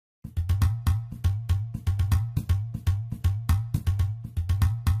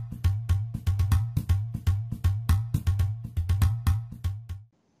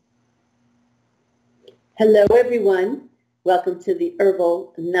Hello, everyone. Welcome to the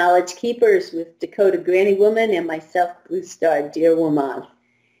Herbal Knowledge Keepers with Dakota Granny Woman and myself, Blue Star Dear Woman.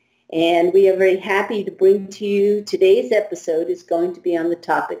 And we are very happy to bring to you today's episode is going to be on the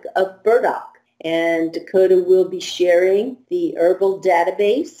topic of burdock. And Dakota will be sharing the herbal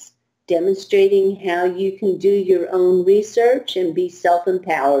database, demonstrating how you can do your own research and be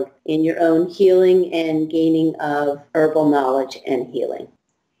self-empowered in your own healing and gaining of herbal knowledge and healing.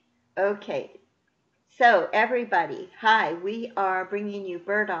 Okay. So everybody, hi, we are bringing you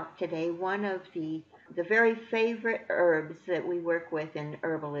burdock today, one of the very favorite herbs that we work with in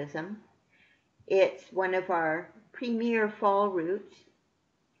herbalism. It's one of our premier fall roots.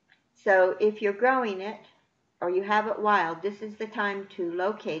 So if you're growing it or you have it wild, this is the time to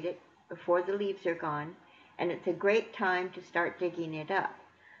locate it before the leaves are gone, and it's a great time to start digging it up.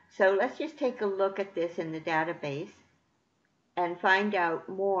 So let's just take a look at this in the database and find out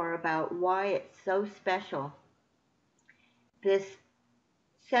more about why it's so special. This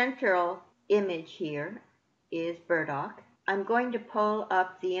central image here is burdock. I'm going to pull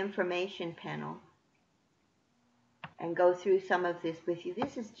up the information panel and go through some of this with you.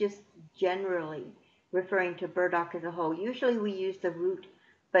 This is just generally referring to burdock as a whole. Usually we use the root,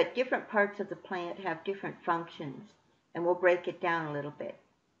 but different parts of the plant have different functions, and we'll break it down a little bit.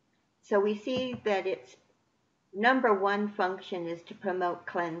 So we see that its number one function is to promote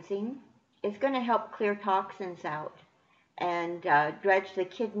cleansing. It's going to help clear toxins out and dredge the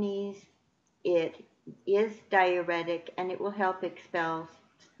kidneys. It is diuretic, and it will help expel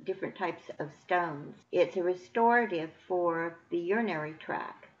different types of stones. It's a restorative for the urinary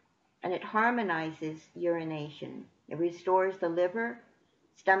tract, and it harmonizes urination. It restores the liver,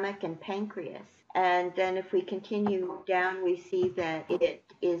 stomach, and pancreas. And then if we continue down, we see that it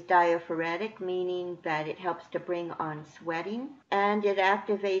is diaphoretic, meaning that it helps to bring on sweating, and it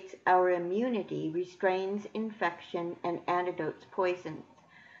activates our immunity, restrains infection, and antidotes poisons.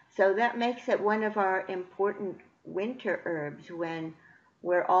 So that makes it one of our important winter herbs when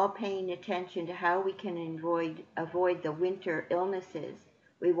we're all paying attention to how we can avoid the winter illnesses.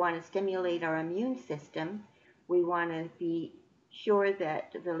 We want to stimulate our immune system. We want to be sure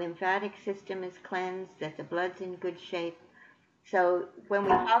that the lymphatic system is cleansed, that the blood's in good shape. So when we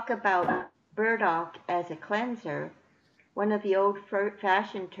talk about burdock as a cleanser, one of the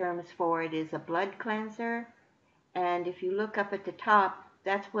old-fashioned terms for it is a blood cleanser. And if you look up at the top,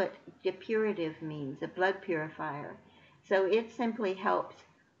 that's what depurative means, a blood purifier. So it simply helps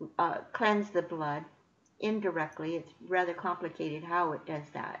cleanse the blood indirectly. It's rather complicated how it does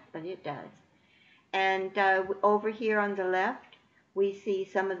that, but it does. And over here on the left, we see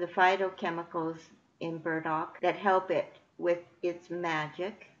some of the phytochemicals in burdock that help it with its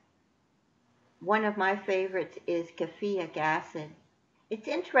magic. One of my favorites is caffeic acid. It's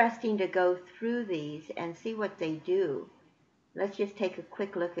interesting to go through these and see what they do. Let's just take a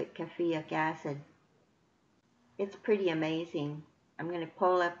quick look at caffeic acid. It's pretty amazing. I'm going to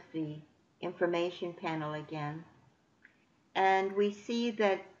pull up the information panel again. And we see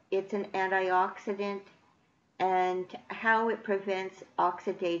that it's an antioxidant and how it prevents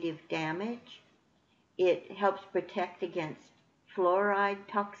oxidative damage. It helps protect against fluoride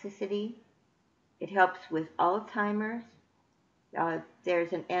toxicity. It helps with Alzheimer's.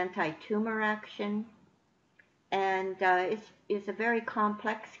 There's an anti-tumor action. And it's a very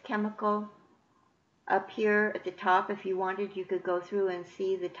complex chemical. Up here at the top, if you wanted, you could go through and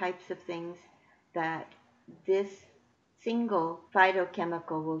see the types of things that this single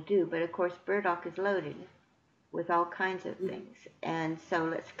phytochemical will do. But of course, burdock is loaded with all kinds of things. And so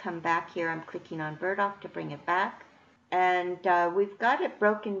let's come back here. I'm clicking on burdock to bring it back. And we've got it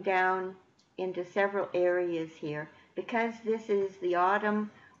broken down into several areas here. Because this is the autumn,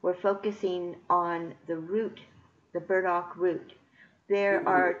 we're focusing on the root, the burdock root. There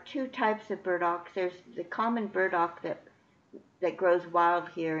are two types of burdocks. There's the common burdock that grows wild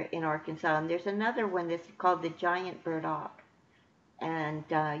here in Arkansas, and there's another one that's called the giant burdock, and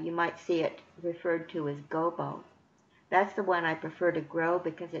you might see it referred to as gobo. That's the one I prefer to grow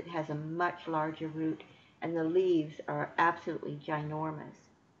because it has a much larger root, and the leaves are absolutely ginormous.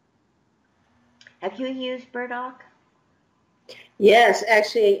 Have you used burdock? Yes,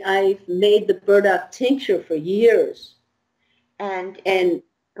 actually, I've made the burdock tincture for years. And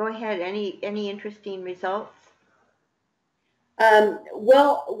go ahead. Any interesting results?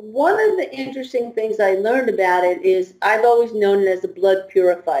 Well, one of the interesting things I learned about it is I've always known it as a blood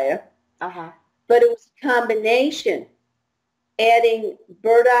purifier. But it was a combination, adding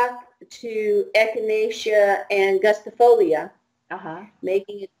burdock to echinacea and gustifolia,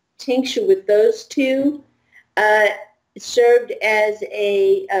 making a tincture with those two. served as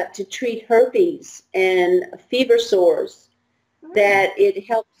a to treat herpes and fever sores. That it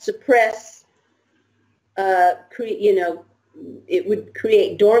helped suppress, it would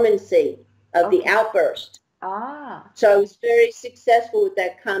create dormancy of the outburst. Ah. So I was very successful with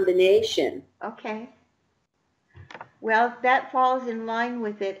that combination. Okay. Well, that falls in line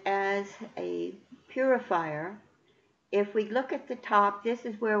with it as a purifier. If we look at the top, this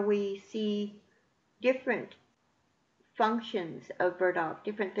is where we see different functions of burdock,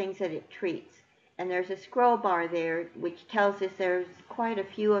 different things that it treats. And there's a scroll bar there which tells us there's quite a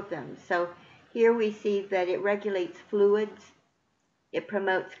few of them. So here we see that it regulates fluids, it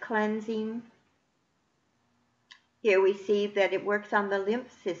promotes cleansing. Here we see that it works on the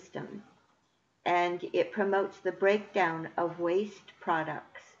lymph system, and it promotes the breakdown of waste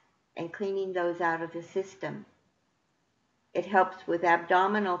products and cleaning those out of the system. It helps with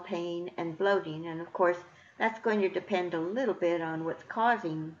abdominal pain and bloating, and of course that's going to depend a little bit on what's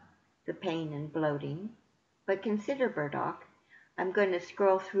causing the pain and bloating. But consider burdock. I'm going to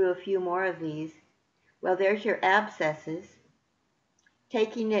scroll through a few more of these. Well, there's your abscesses.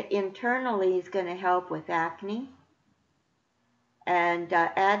 Taking it internally is going to help with acne and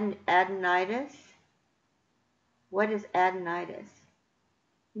adenitis. What is adenitis?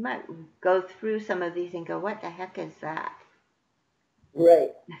 You might go through some of these and go, what the heck is that?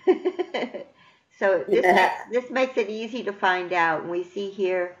 Right. So this makes it easy to find out. And we see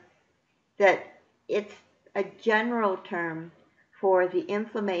here that it's a general term for the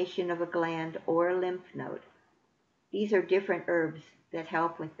inflammation of a gland or a lymph node. These are different herbs that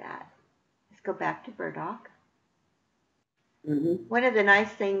help with that. Let's go back to burdock. One of the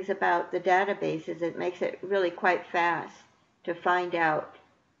nice things about the database is it makes it really quite fast to find out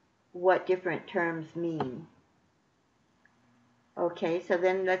what different terms mean. Okay, so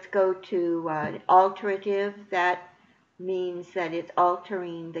then let's go to alterative. That means that it's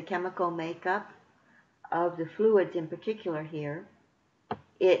altering the chemical makeup of the fluids in particular here.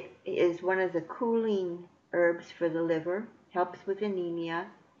 It is one of the cooling herbs for the liver, helps with anemia,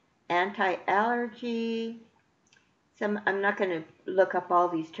 anti-allergy. I'm not going to look up all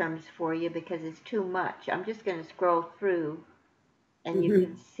these terms for you because it's too much. I'm just going to scroll through and you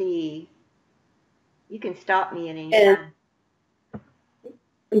can see, you can stop me at any time.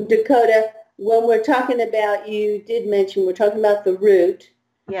 Dakota, when we're talking about, you did mention we're talking about the root.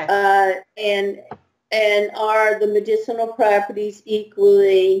 Yes. And are the medicinal properties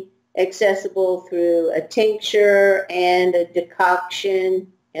equally accessible through a tincture and a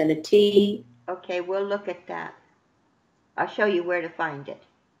decoction and a tea? Okay, we'll look at that. I'll show you where to find it.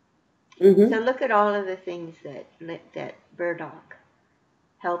 So look at all of the things that burdock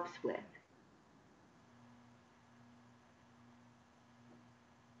helps with.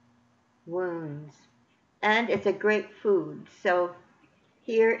 Wounds. And it's a great food. So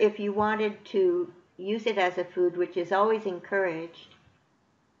here, if you wanted to use it as a food, which is always encouraged,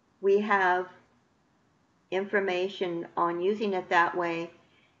 we have information on using it that way.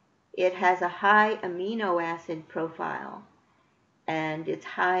 It has a high amino acid profile, and it's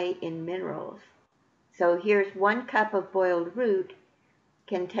high in minerals. So here's 1 cup of boiled root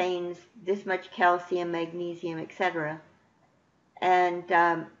contains this much calcium, magnesium, etc. And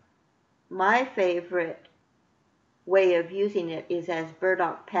my favorite way of using it is as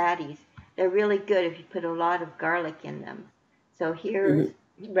burdock patties. They're really good if you put a lot of garlic in them. So here's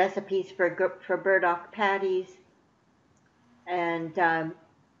recipes for burdock patties and,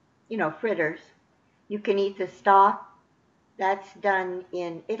 fritters. You can eat the stalk. That's done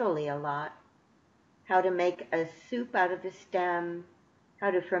in Italy a lot. How to make a soup out of the stem,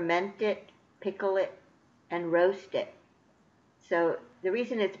 how to ferment it, pickle it, and roast it. So the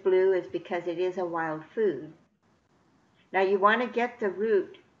reason it's blue is because it is a wild food. Now you want to get the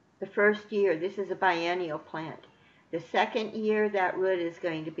root the first year. This is a biennial plant. The second year, that root is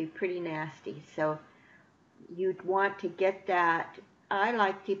going to be pretty nasty. So you'd want to get that. I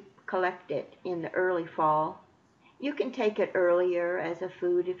like to collect it in the early fall. You can take it earlier as a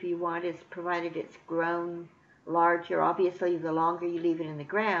food if you want, provided it's grown larger. Obviously, the longer you leave it in the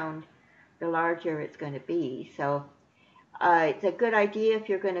ground, the larger it's going to be. So it's a good idea if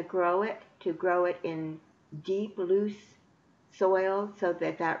you're going to grow it in deep, loose soil so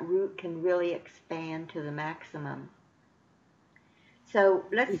that root can really expand to the maximum. So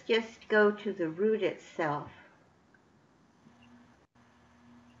let's just go to the root itself.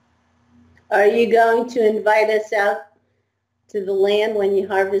 Are you going to invite us out to the land when you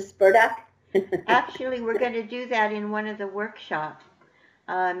harvest burdock? Actually, we're going to do that in one of the workshops.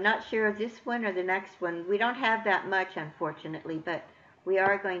 I'm not sure of this one or the next one. We don't have that much, unfortunately, but we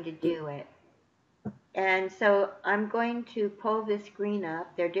are going to do it. And so I'm going to pull this screen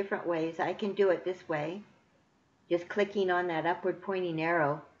up. There are different ways. I can do it this way, just clicking on that upward pointing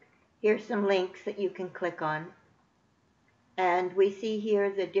arrow. Here's some links that you can click on. And we see here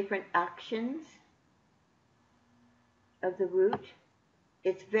the different actions of the root.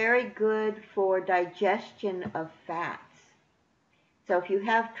 It's very good for digestion of fats. So if you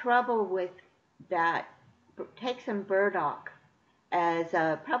have trouble with that, take some burdock as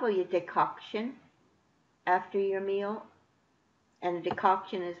probably a decoction after your meal. And a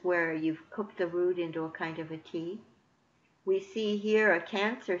decoction is where you've cooked the root into a kind of a tea. We see here a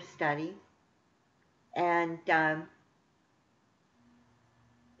cancer study, and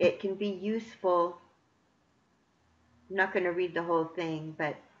it can be useful. I'm not going to read the whole thing,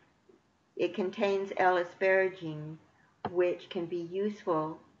 but it contains L-asparagine, which can be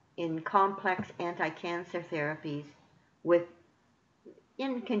useful in complex anti-cancer therapies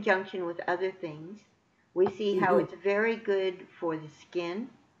in conjunction with other things. We see how it's very good for the skin.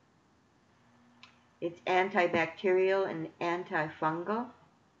 It's antibacterial and antifungal.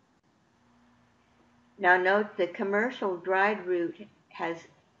 Now note the commercial dried root has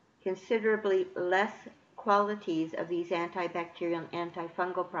considerably less qualities of these antibacterial and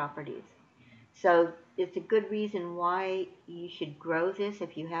antifungal properties. So it's a good reason why you should grow this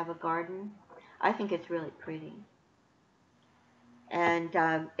if you have a garden. I think it's really pretty. And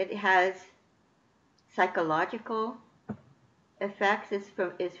it has psychological effects.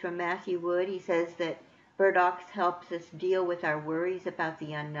 Is from Matthew Wood. He says that burdock helps us deal with our worries about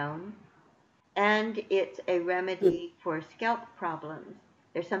the unknown. And it's a remedy for scalp problems.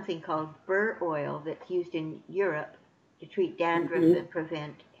 There's something called burr oil that's used in Europe to treat dandruff and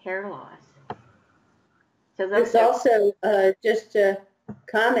prevent hair loss. So it's also, just a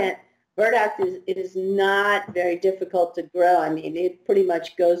comment, burdock is not very difficult to grow. I mean, it pretty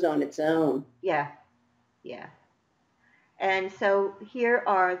much goes on its own. Yeah, yeah. And so here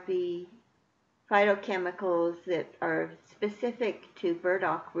are the phytochemicals that are specific to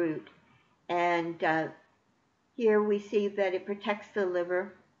burdock root. And here we see that it protects the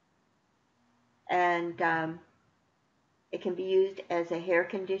liver, and it can be used as a hair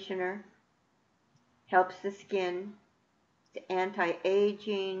conditioner, helps the skin, it's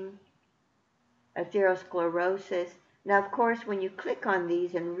anti-aging, atherosclerosis. Now, of course, when you click on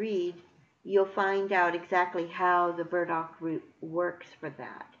these and read, you'll find out exactly how the burdock root works for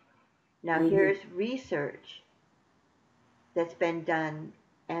that. Now, here's research that's been done,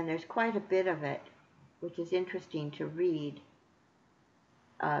 and there's quite a bit of it, which is interesting to read.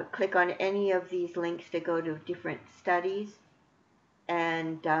 Click on any of these links to go to different studies,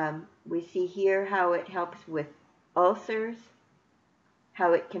 and we see here how it helps with ulcers,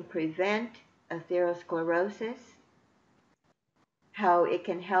 how it can prevent atherosclerosis, how it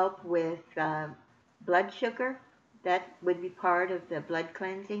can help with blood sugar. That would be part of the blood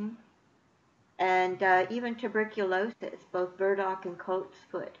cleansing. And even tuberculosis. Both burdock and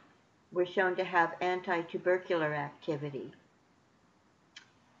coltsfoot were shown to have anti-tubercular activity.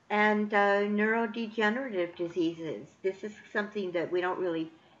 And neurodegenerative diseases. This is something that we don't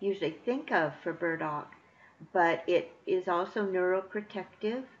really usually think of for burdock, but it is also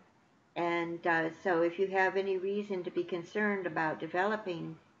neuroprotective. And so if you have any reason to be concerned about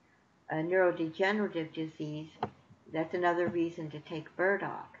developing a neurodegenerative disease, that's another reason to take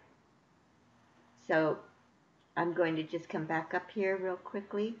burdock. So I'm going to just come back up here real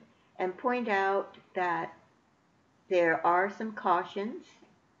quickly and point out that there are some cautions.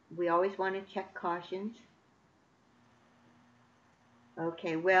 We always want to check cautions.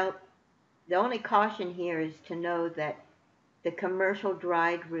 Okay, well, the only caution here is to know that the commercial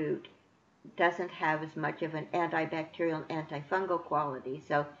dried root doesn't have as much of an antibacterial and antifungal quality.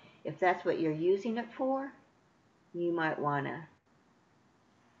 So if that's what you're using it for, you might want to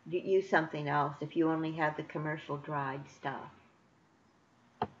use something else if you only have the commercial dried stuff.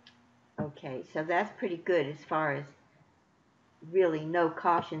 Okay, so that's pretty good as far as really no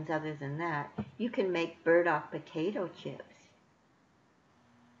cautions other than that. You can make burdock potato chips,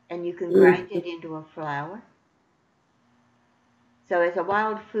 and you can grind it into a flour. So as a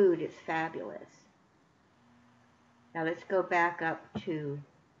wild food, it's fabulous. Now let's go back up to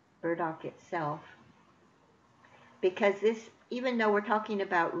burdock itself, because this, even though we're talking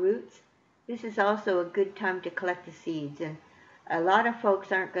about roots, this is also a good time to collect the seeds. And a lot of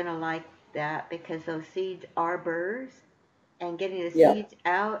folks aren't going to like that because those seeds are burrs, and getting the seeds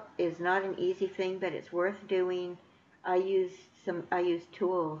out is not an easy thing, but it's worth doing. I use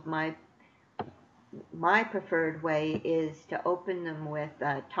tools. My preferred way is to open them with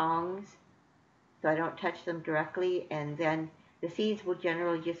tongs, so I don't touch them directly, and then the seeds will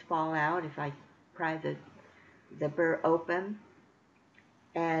generally just fall out if I pry the burr open,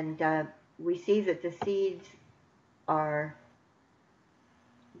 and we see that the seeds are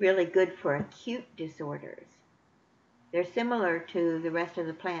really good for acute disorders. They're similar to the rest of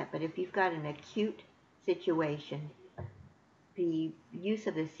the plant, but if you've got an acute situation, the use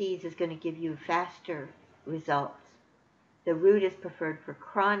of the seeds is going to give you faster results. The root is preferred for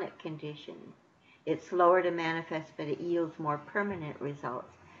chronic conditions. It's slower to manifest, but it yields more permanent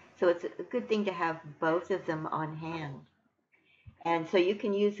results. So it's a good thing to have both of them on hand. And so you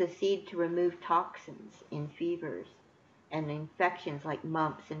can use the seed to remove toxins in fevers and infections like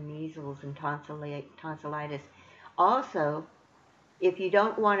mumps and measles and tonsillitis. Also, if you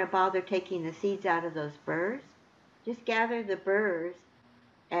don't want to bother taking the seeds out of those burrs, just gather the burrs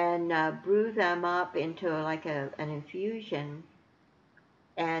and brew them up into like an infusion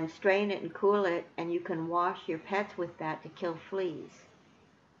and strain it and cool it, and you can wash your pets with that to kill fleas.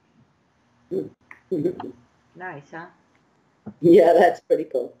 Nice, huh? Yeah, that's pretty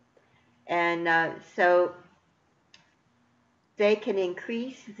cool. And so they can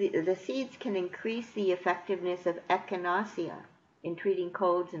increase, the seeds can increase the effectiveness of echinacea in treating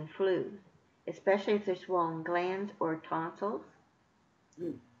colds and flus, especially if there's swollen glands or tonsils.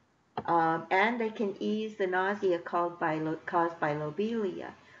 And they can ease the nausea caused by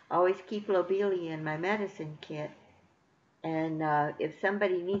lobelia. I always keep lobelia in my medicine kit. And if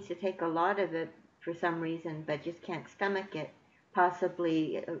somebody needs to take a lot of it for some reason but just can't stomach it,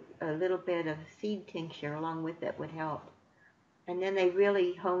 possibly a little bit of seed tincture along with it would help. And then they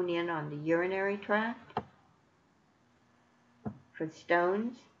really hone in on the urinary tract for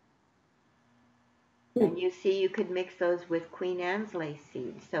stones. And you see you could mix those with Queen Anne's lace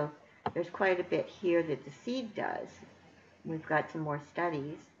seeds. So there's quite a bit here that the seed does. We've got some more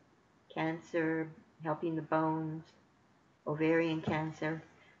studies. Cancer, helping the bones, ovarian cancer.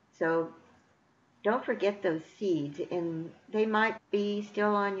 So don't forget those seeds. And they might be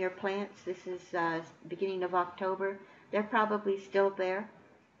still on your plants. This is beginning of October. They're probably still there,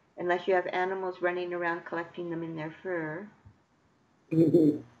 unless you have animals running around collecting them in their fur.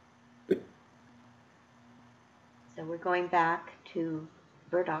 So we're going back to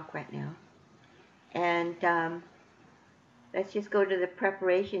Burdock right now. And let's just go to the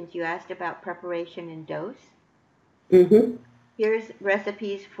preparations. You asked about preparation and dose. Here's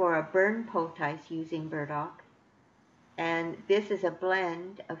recipes for a burn poultice using burdock. And this is a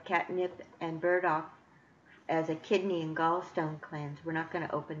blend of catnip and burdock as a kidney and gallstone cleanse. We're not going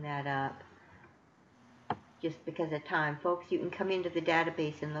to open that up just because of time. Folks, you can come into the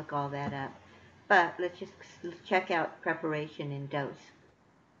database and look all that up. But let's check out preparation and dose.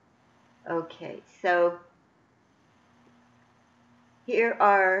 Okay, so here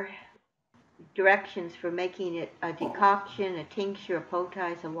are directions for making it a decoction, a tincture, a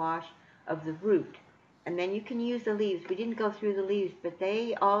poultice, a wash of the root. And then you can use the leaves. We didn't go through the leaves, but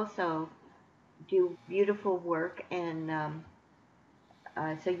they also do beautiful work. And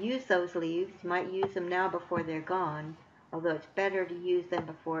so use those leaves. You might use them now before they're gone, although it's better to use them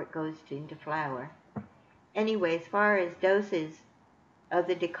before it goes into flower. Anyway, as far as doses of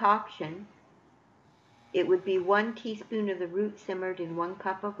the decoction, it would be 1 teaspoon of the root simmered in 1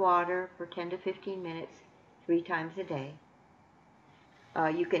 cup of water for 10 to 15 minutes, 3 times a day.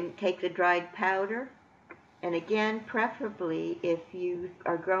 You can take the dried powder, and again, preferably if you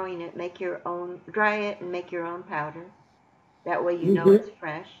are growing it, dry it and make your own powder. That way you know it's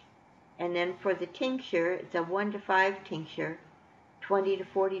fresh. And then for the tincture, it's a 1 to 5 tincture, 20 to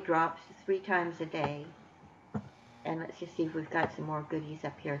 40 drops, 3 times a day. And let's just see if we've got some more goodies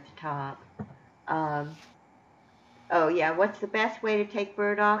up here at the top. Oh yeah, what's the best way to take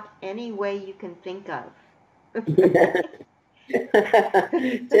burdock? Any way you can think of.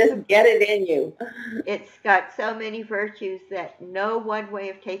 Just get it in you. It's got so many virtues that no one way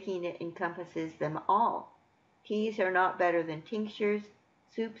of taking it encompasses them all. Teas are not better than tinctures.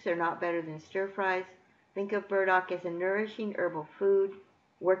 Soups are not better than stir fries. Think of burdock as a nourishing herbal food.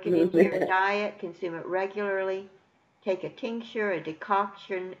 Work it into your diet. Consume it regularly. Take a tincture, a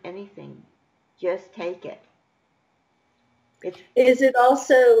decoction, anything. Just take it. Is it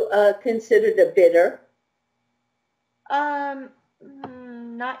also considered a bitter?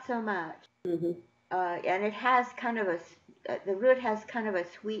 Not so much. And it has kind of the root has kind of a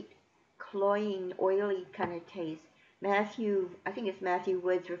sweet, cloying, oily kind of taste. I think it's Matthew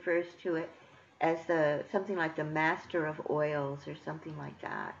Woods refers to it as something like the master of oils or something like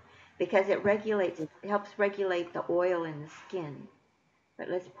that, because it helps regulate the oil in the skin. But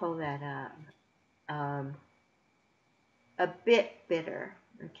let's pull that up. A bit bitter.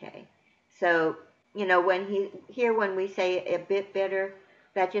 Okay. So, when we say a bit bitter,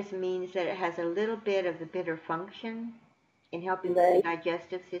 That just means that it has a little bit of the bitter function in helping with the Right.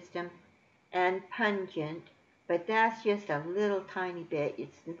 digestive system, and pungent, but that's just a little tiny bit.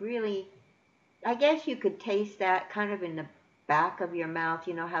 It's really, I guess you could taste that kind of in the back of your mouth.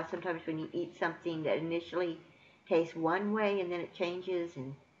 You know how sometimes when you eat something that initially tastes one way and then it changes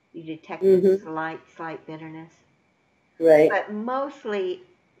and you detect a Mm-hmm. slight bitterness. Right. But mostly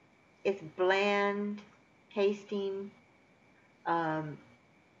it's bland tasting. Um,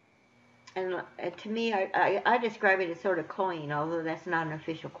 and to me, I describe it as sort of cloying, although that's not an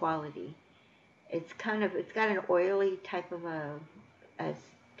official quality. It's got an oily type of a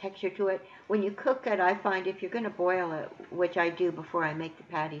texture to it. When you cook it, I find if you're going to boil it, which I do before I make the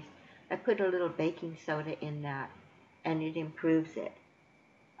patties, I put a little baking soda in that, and it improves it.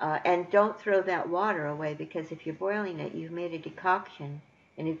 And don't throw that water away, because if you're boiling it, you've made a decoction,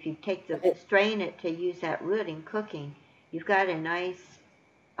 and if you take the Right. strain it to use that root in cooking, you've got a nice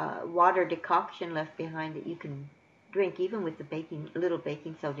water decoction left behind that you can drink, even with the little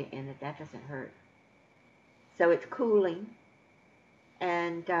baking soda in it. That doesn't hurt. So it's cooling,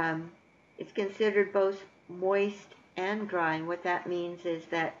 and it's considered both moist and dry. And what that means is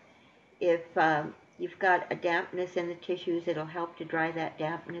that if you've got a dampness in the tissues, it'll help to dry that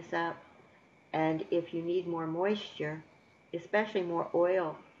dampness up. And if you need more moisture, especially more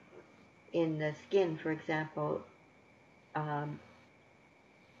oil in the skin, for example, um,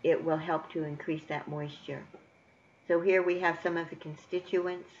 it will help to increase that moisture. So here we have some of the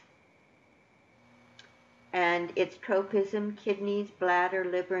constituents. And its tropism: kidneys, bladder,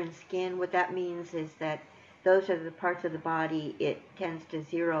 liver, and skin. What that means is that those are the parts of the body it tends to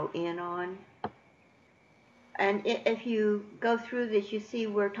zero in on. And if you go through this, you see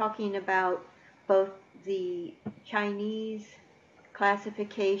we're talking about both the Chinese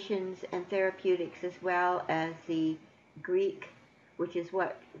classifications and therapeutics, as well as the Greek, which is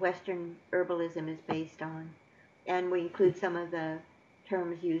what Western herbalism is based on. And we include some of the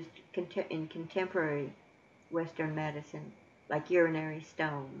terms used in contemporary Western medicine, like urinary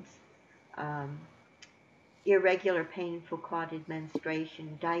stones, um, irregular painful clotted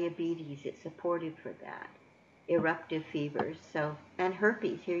menstruation, diabetes, it's supportive for that, eruptive fevers, so, and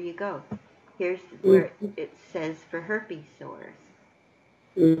herpes, here you go. Here's where Mm-hmm. it says for herpes sores,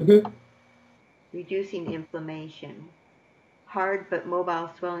 Mm-hmm. reducing inflammation, hard but mobile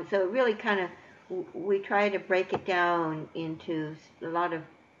swelling. So it really kind of, we try to break it down into a lot of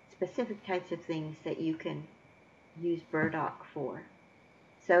specific types of things that you can use burdock for.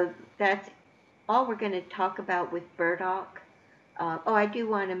 So that's all we're going to talk about with burdock. I do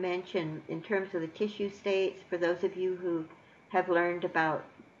want to mention, in terms of the tissue states, for those of you who have learned about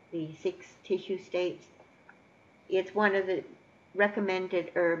the 6 tissue states, it's one of the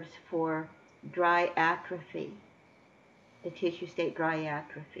recommended herbs for dry atrophy, the tissue state dry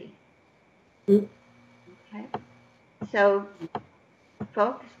atrophy. Okay, so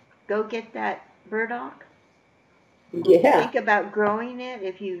folks, go get that burdock. Yeah. Think about growing it.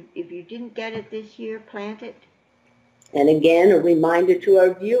 If you didn't get it this year, plant it. And again, a reminder to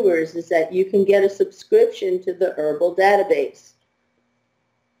our viewers is that you can get a subscription to the Herbal database.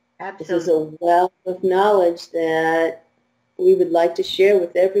 This is a Absolutely. wealth of knowledge that we would like to share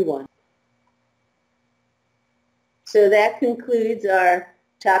with everyone. So that concludes our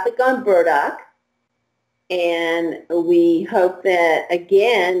topic on burdock. And we hope that,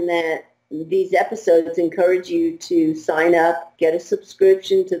 again, that these episodes encourage you to sign up, get a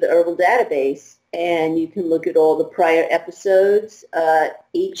subscription to the Herbal database, and you can look at all the prior episodes.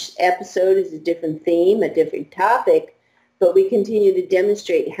 Each episode is a different theme, a different topic, but we continue to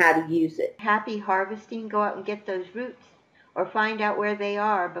demonstrate how to use it. Happy harvesting. Go out and get those roots, or find out where they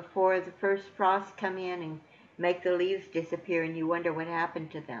are before the first frosts come in and make the leaves disappear and you wonder what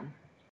happened to them.